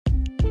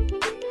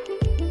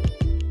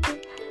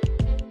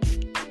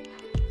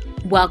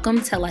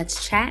Welcome to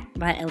Let's Chat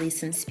by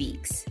Ellison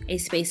Speaks, a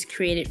space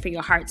created for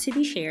your heart to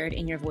be shared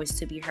and your voice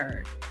to be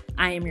heard.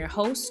 I am your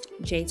host,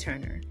 Jay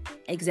Turner,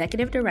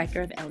 Executive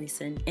Director of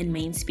Ellison and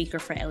main speaker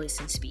for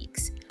Ellison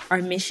Speaks.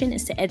 Our mission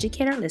is to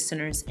educate our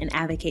listeners and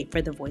advocate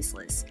for the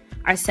voiceless.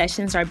 Our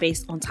sessions are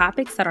based on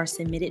topics that are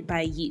submitted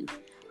by you,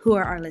 who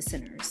are our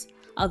listeners.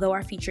 Although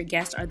our featured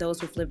guests are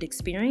those with lived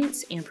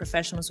experience and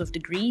professionals with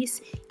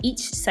degrees, each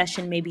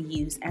session may be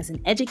used as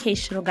an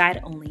educational guide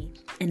only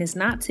and is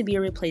not to be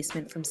a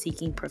replacement from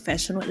seeking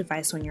professional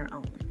advice on your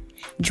own.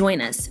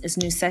 Join us as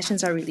new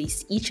sessions are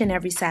released each and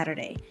every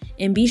Saturday,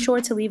 and be sure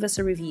to leave us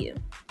a review.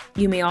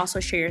 You may also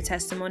share your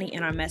testimony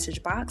in our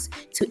message box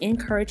to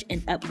encourage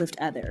and uplift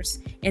others,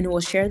 and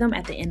we'll share them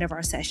at the end of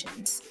our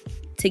sessions.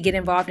 To get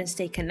involved and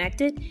stay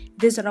connected,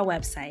 visit our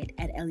website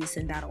at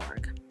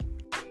ellison.org.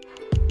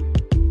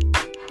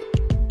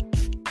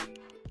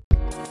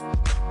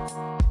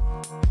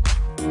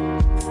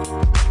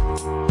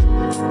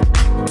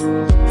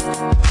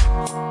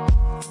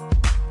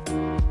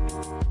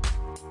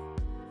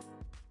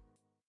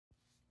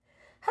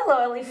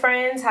 Hello, Ellie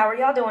friends. How are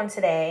y'all doing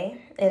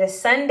today? It is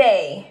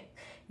Sunday.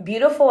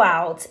 Beautiful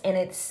out, and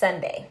it's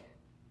Sunday.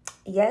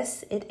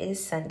 Yes, it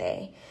is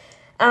Sunday.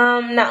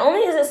 Not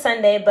only is it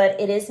Sunday, but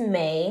it is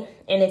May.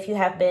 And if you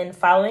have been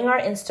following our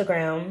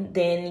Instagram,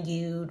 then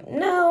you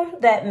know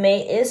that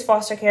May is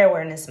Foster Care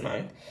Awareness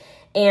Month.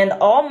 And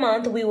all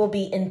month, we will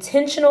be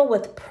intentional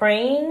with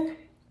praying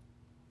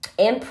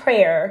and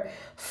prayer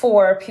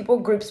for people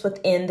groups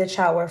within the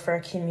child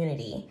welfare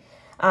community.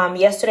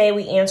 Yesterday,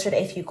 we answered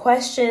a few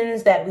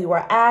questions that we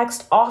were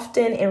asked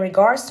often in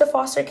regards to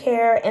foster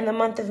care in the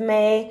month of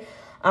May.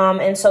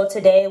 And so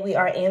today we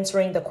are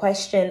answering the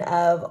question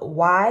of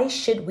why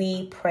should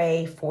we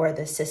pray for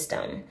the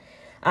system?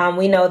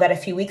 We know that a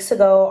few weeks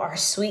ago, our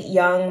sweet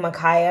young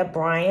Micaiah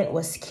Bryant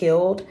was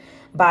killed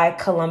by a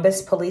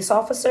Columbus police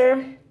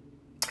officer.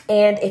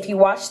 And if you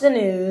watch the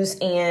news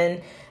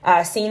and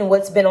seen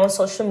what's been on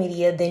social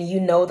media, then you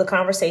know the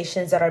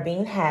conversations that are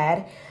being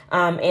had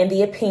and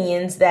the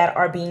opinions that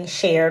are being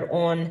shared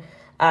on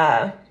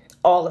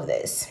all of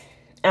this.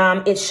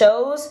 It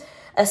shows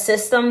a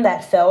system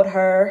that failed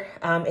her.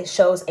 It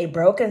shows a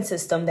broken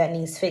system that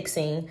needs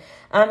fixing.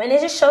 And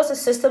it just shows a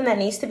system that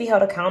needs to be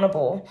held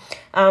accountable.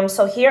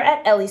 So here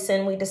at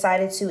Ellison, we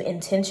decided to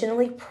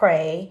intentionally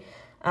pray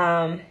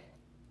on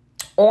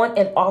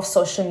and off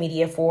social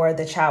media for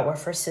the child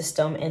welfare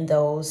system and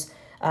those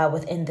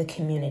within the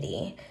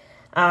community.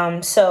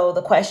 So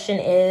the question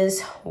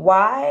is,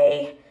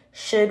 why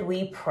should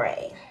we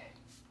pray?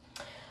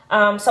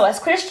 So as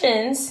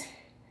Christians,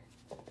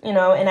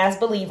 and as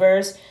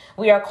believers,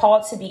 we are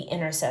called to be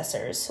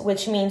intercessors,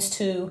 which means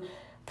to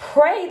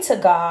pray to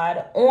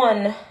God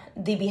on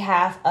the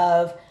behalf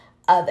of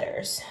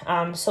others.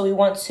 So we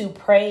want to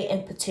pray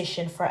and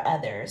petition for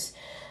others.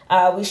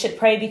 We should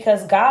pray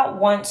because God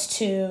wants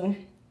to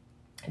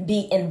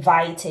be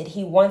invited.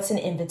 He wants an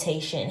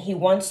invitation. He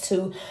wants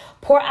to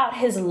pour out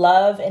his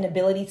love and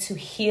ability to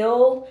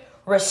heal,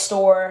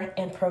 restore,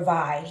 and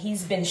provide.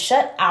 He's been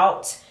shut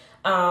out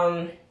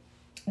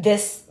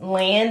this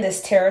land,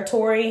 this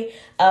territory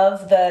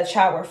of the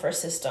child welfare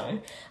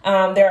system.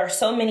 There are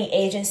so many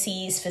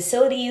agencies,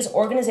 facilities,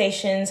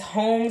 organizations,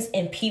 homes,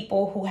 and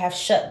people who have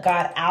shut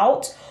God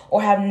out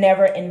or have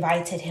never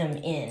invited him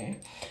in.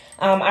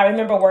 I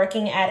remember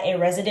working at a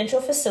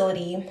residential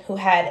facility who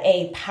had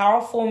a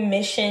powerful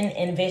mission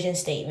and vision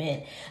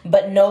statement,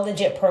 but no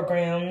legit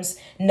programs,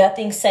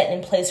 nothing set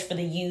in place for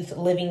the youth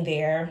living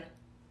there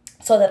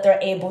so that they're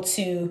able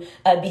to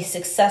be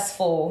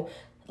successful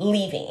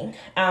leaving.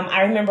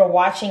 I remember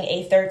watching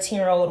a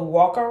 13-year-old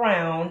walk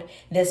around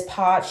this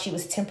pod she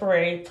was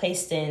temporarily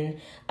placed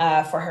in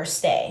for her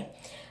stay.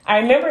 I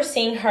remember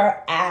seeing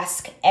her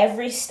ask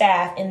every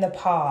staff in the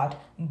pod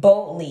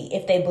boldly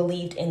if they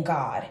believed in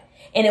God.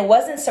 And it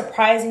wasn't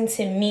surprising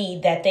to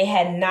me that they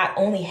had not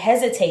only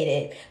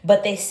hesitated,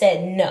 but they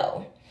said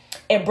no.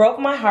 It broke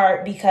my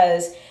heart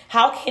because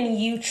how can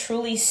you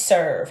truly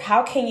serve?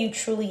 How can you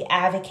truly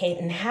advocate?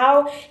 And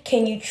how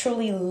can you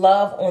truly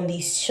love on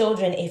these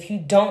children if you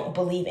don't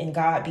believe in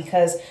God?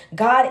 Because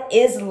God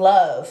is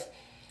love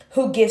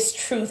who gives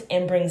truth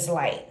and brings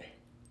light.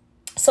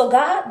 So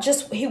God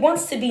he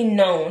wants to be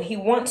known. He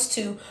wants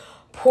to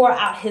pour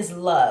out his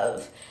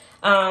love.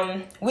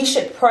 We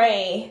should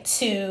pray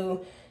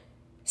to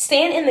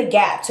stand in the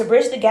gap, to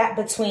bridge the gap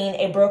between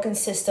a broken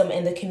system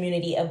and the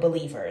community of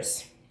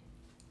believers.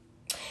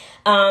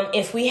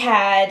 If we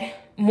had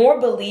more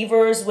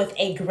believers with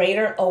a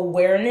greater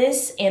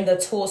awareness and the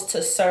tools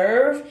to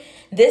serve,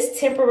 this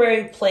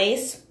temporary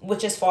place,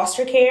 which is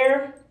foster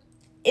care,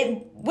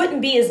 it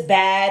wouldn't be as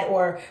bad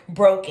or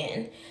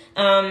broken.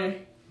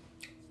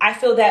 I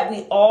feel that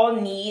we all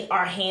need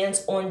our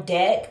hands on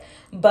deck,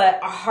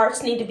 but our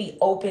hearts need to be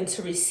open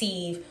to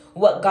receive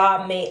what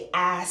God may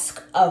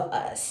ask of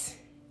us.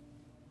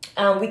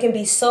 We can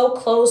be so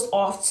closed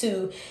off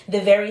to the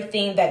very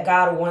thing that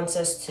God wants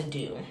us to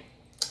do.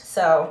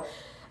 So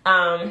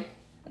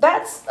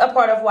that's a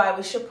part of why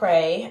we should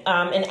pray.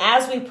 And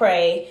as we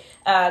pray,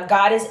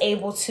 God is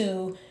able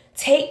to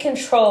take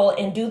control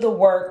and do the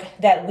work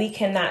that we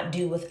cannot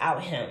do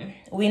without him.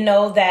 We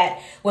know that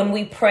when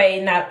we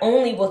pray, not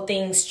only will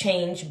things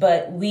change,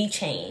 but we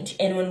change.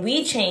 And when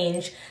we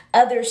change,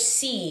 others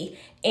see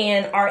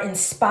and are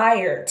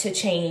inspired to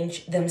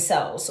change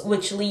themselves,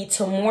 which lead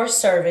to more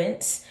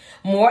servants,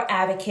 more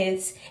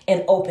advocates,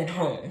 and open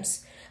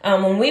homes.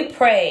 When we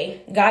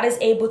pray, God is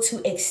able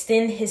to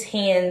extend his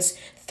hands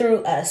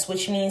through us,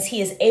 which means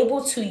he is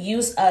able to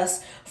use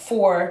us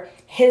for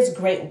his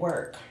great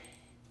work.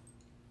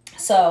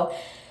 So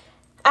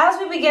as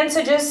we begin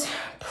to just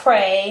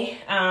pray,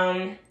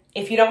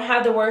 if you don't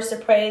have the words to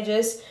pray,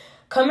 just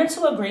come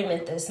into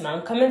agreement this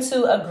month. Come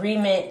into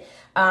agreement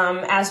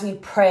as we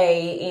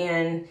pray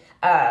and,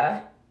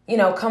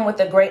 come with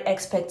a great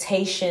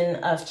expectation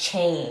of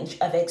change,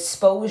 of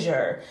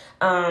exposure,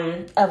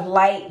 of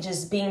light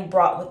just being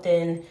brought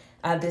within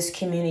this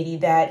community,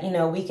 that,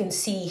 we can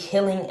see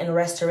healing and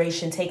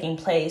restoration taking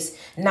place,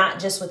 not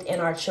just within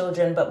our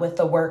children, but with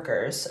the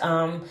workers,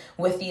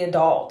 with the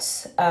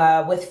adults,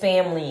 with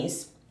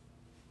families.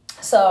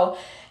 So,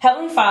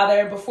 Heavenly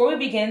Father, before we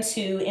begin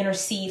to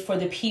intercede for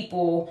the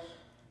people,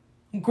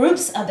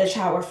 groups of the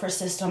Child Welfare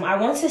System, I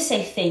want to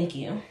say thank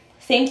you.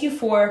 Thank you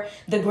for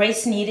the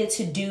grace needed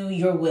to do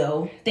your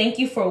will. Thank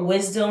you for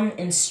wisdom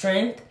and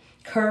strength,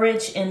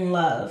 courage and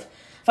love.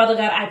 Father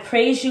God, I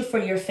praise you for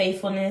your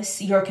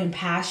faithfulness, your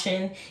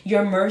compassion,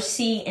 your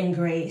mercy and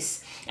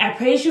grace. I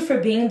praise you for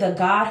being the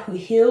God who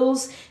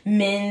heals,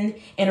 mend,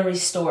 and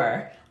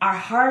restore our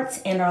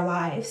hearts and our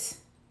lives.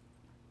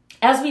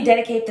 As we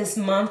dedicate this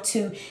month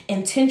to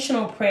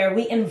intentional prayer,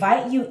 we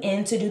invite you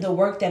in to do the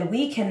work that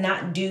we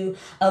cannot do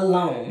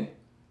alone.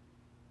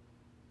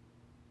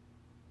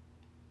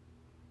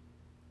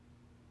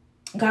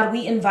 God,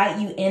 we invite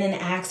you in and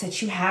ask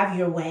that you have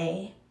your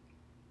way.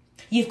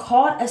 You've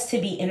called us to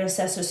be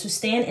intercessors who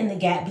stand in the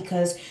gap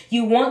because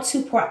you want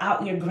to pour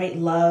out your great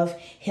love,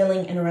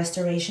 healing, and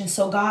restoration.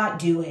 So God,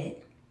 do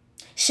it.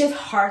 Shift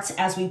hearts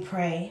as we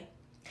pray.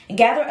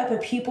 Gather up a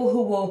people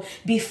who will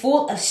be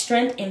full of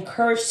strength and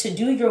courage to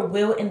do your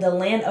will in the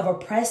land of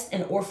oppressed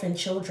and orphaned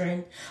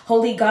children.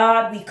 Holy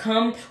God, we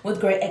come with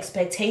great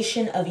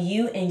expectation of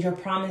you and your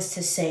promise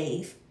to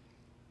save.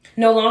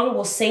 No longer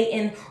will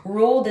Satan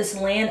rule this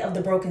land of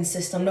the broken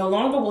system. No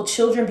longer will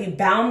children be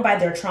bound by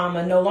their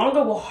trauma. No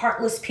longer will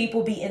heartless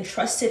people be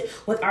entrusted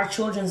with our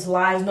children's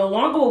lives. No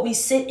longer will we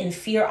sit in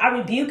fear. I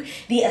rebuke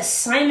the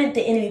assignment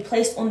the enemy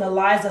placed on the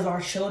lives of our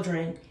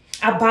children.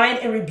 I bind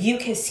and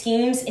rebuke his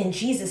schemes in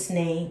Jesus'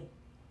 name.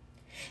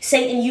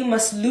 Satan, you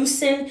must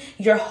loosen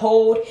your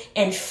hold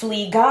and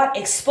flee. God,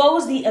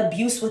 expose the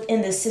abuse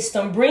within the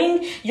system.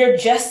 Bring your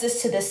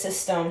justice to the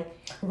system.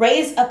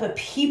 Raise up a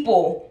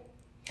people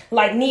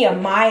like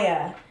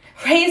Nehemiah.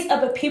 Raise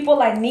up a people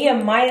like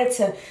Nehemiah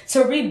to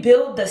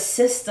rebuild the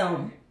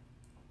system.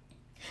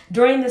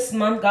 During this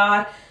month,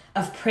 God,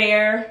 of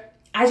prayer,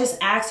 I just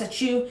ask that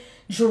you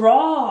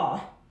draw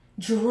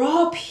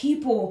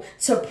people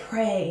to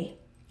pray.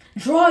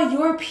 Draw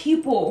your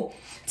people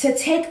to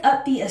take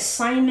up the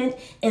assignment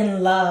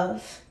in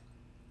love.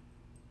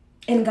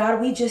 And God,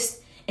 we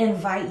just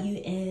invite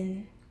you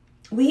in.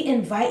 We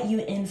invite you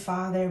in,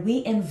 Father.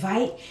 We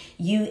invite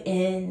you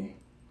in.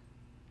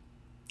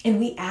 And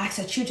we ask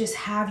that you just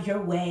have your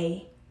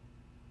way.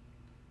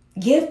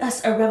 Give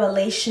us a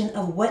revelation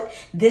of what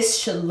this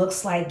should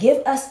look like.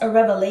 Give us a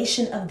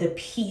revelation of the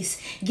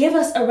peace. Give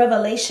us a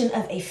revelation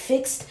of a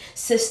fixed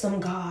system,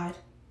 God.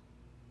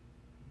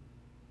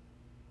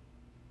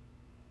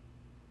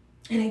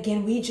 And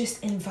again, we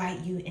just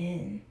invite you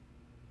in.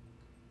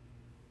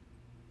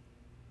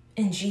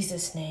 In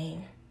Jesus'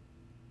 name.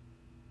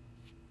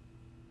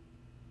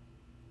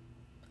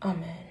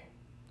 Amen.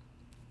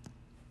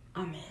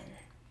 Amen.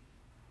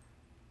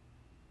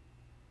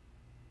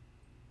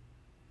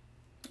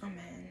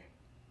 Amen.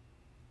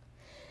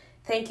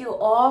 Thank you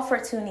all for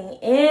tuning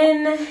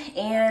in,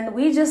 and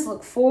we just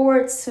look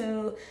forward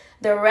to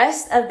the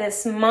rest of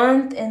this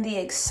month and the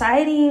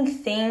exciting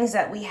things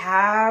that we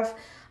have.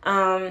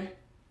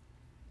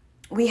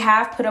 We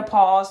have put a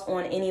pause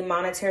on any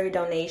monetary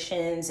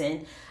donations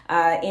and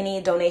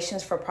any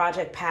donations for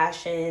Project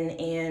Passion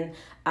and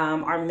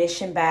our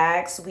mission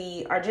bags.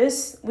 We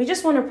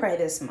just want to pray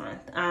this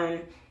month.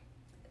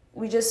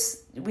 We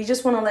just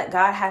want to let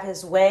God have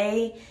his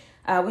way.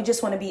 We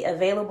just want to be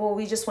available.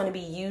 We just want to be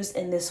used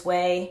in this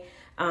way.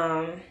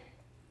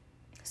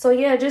 So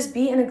yeah, just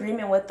be in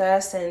agreement with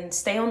us and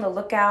stay on the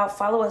lookout.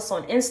 Follow us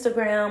on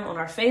Instagram, on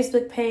our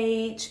Facebook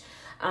page.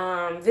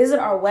 Visit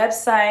our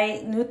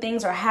website. New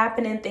things are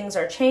happening. Things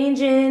are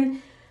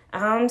changing.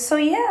 So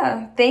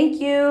yeah,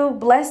 thank you.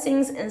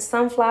 Blessings and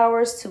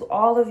sunflowers to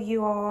all of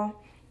you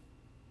all.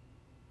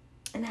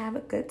 And have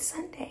a good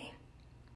Sunday.